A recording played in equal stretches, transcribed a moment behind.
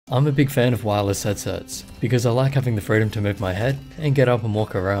I'm a big fan of wireless headsets because I like having the freedom to move my head and get up and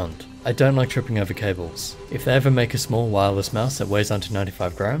walk around. I don't like tripping over cables. If they ever make a small wireless mouse that weighs under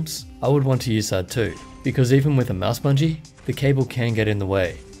 95 grams, I would want to use that too, because even with a mouse bungee, the cable can get in the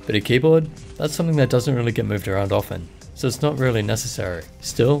way. But a keyboard, that's something that doesn't really get moved around often, so it's not really necessary.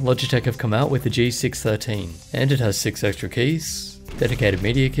 Still, Logitech have come out with the G613, and it has 6 extra keys, dedicated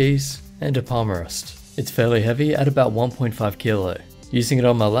media keys, and a palm rest. It's fairly heavy at about 1.5 kilo. Using it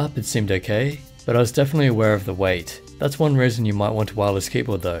on my lap it seemed okay, but I was definitely aware of the weight. That's one reason you might want a wireless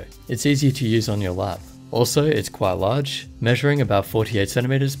keyboard though. It's easy to use on your lap. Also, it's quite large, measuring about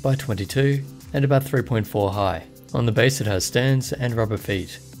 48cm by 22 and about 3.4 high. On the base it has stands and rubber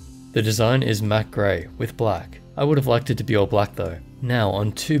feet. The design is matte grey with black. I would have liked it to be all black though. Now,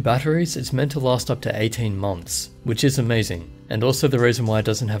 on 2 batteries it's meant to last up to 18 months, which is amazing, and also the reason why it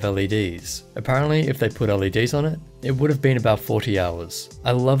doesn't have LEDs. Apparently if they put LEDs on it, it would have been about 40 hours.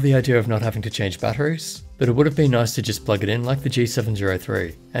 I love the idea of not having to change batteries, but it would have been nice to just plug it in like the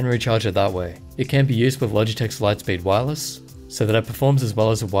G713 and recharge it that way. It can be used with Logitech's Lightspeed Wireless, so that it performs as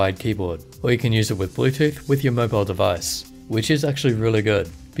well as a wired keyboard, or you can use it with Bluetooth with your mobile device, which is actually really good,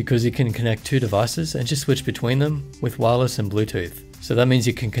 because you can connect 2 devices and just switch between them with wireless and Bluetooth. So that means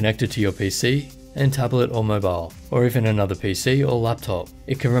you can connect it to your PC and tablet or mobile, or even another PC or laptop.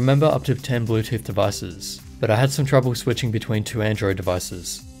 It can remember up to 10 Bluetooth devices, but I had some trouble switching between 2 Android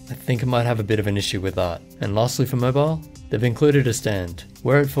devices. I think I might have a bit of an issue with that. And lastly for mobile, they've included a stand.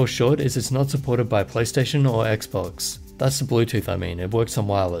 Where it falls short is it's not supported by PlayStation or Xbox. That's the Bluetooth I mean, it works on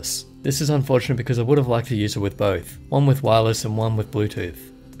wireless. This is unfortunate because I would have liked to use it with both, one with wireless and one with Bluetooth,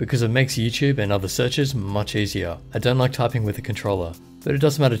 because it makes YouTube and other searches much easier. I don't like typing with a controller, but it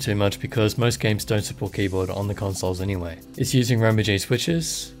doesn't matter too much because most games don't support keyboard on the consoles anyway. It's using Roma G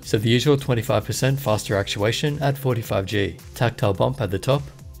switches, so the usual 25% faster actuation at 45G, tactile bump at the top,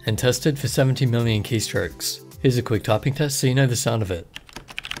 and tested for 70 million keystrokes. Here's a quick typing test so you know the sound of it.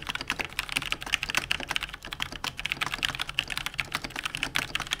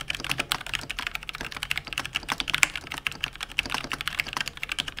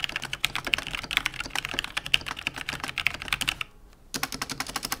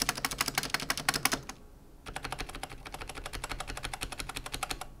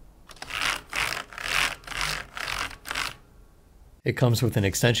 It comes with an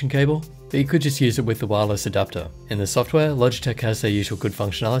extension cable, but you could just use it with the wireless adapter. In the software, Logitech has their usual good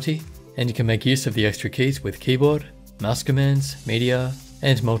functionality, and you can make use of the extra keys with keyboard, mouse commands, media,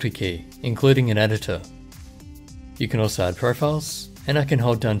 and multi-key, including an editor. You can also add profiles, and I can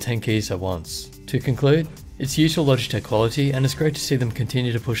hold down 10 keys at once. To conclude, it's usual Logitech quality and it's great to see them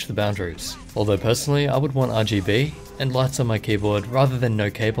continue to push the boundaries. Although personally I would want RGB and lights on my keyboard rather than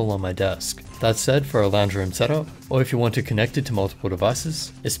no cable on my desk. That said, for a lounge room setup, or if you want to connect it to multiple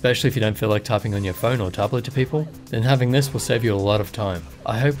devices, especially if you don't feel like typing on your phone or tablet to people, then having this will save you a lot of time.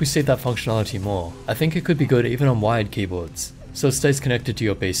 I hope we see that functionality more. I think it could be good even on wired keyboards, so it stays connected to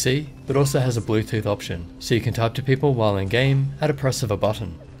your PC, but also has a Bluetooth option, so you can type to people while in game at a press of a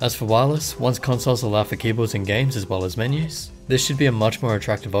button. As for wireless, once consoles allow for keyboards in games as well as menus, this should be a much more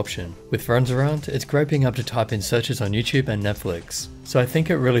attractive option. With friends around, it's great being able to type in searches on YouTube and Netflix, so I think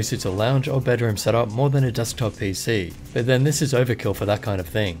it really suits a lounge or bedroom setup more than a desktop PC. But then this is overkill for that kind of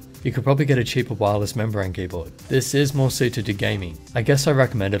thing. You could probably get a cheaper wireless membrane keyboard. This is more suited to gaming. I guess I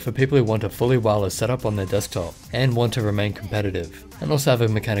recommend it for people who want a fully wireless setup on their desktop and want to remain competitive, and also have a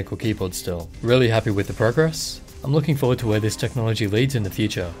mechanical keyboard still. Really happy with the progress. I'm looking forward to where this technology leads in the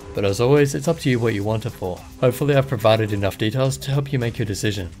future, but as always, it's up to you what you want it for. Hopefully I've provided enough details to help you make your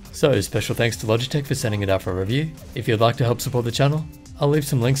decision. So special thanks to Logitech for sending it out for review. If you'd like to help support the channel, I'll leave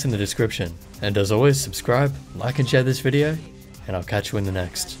some links in the description. And as always, subscribe, like and share this video, and I'll catch you in the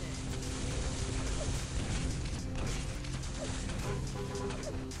next.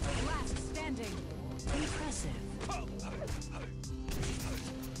 Last standing. Impressive.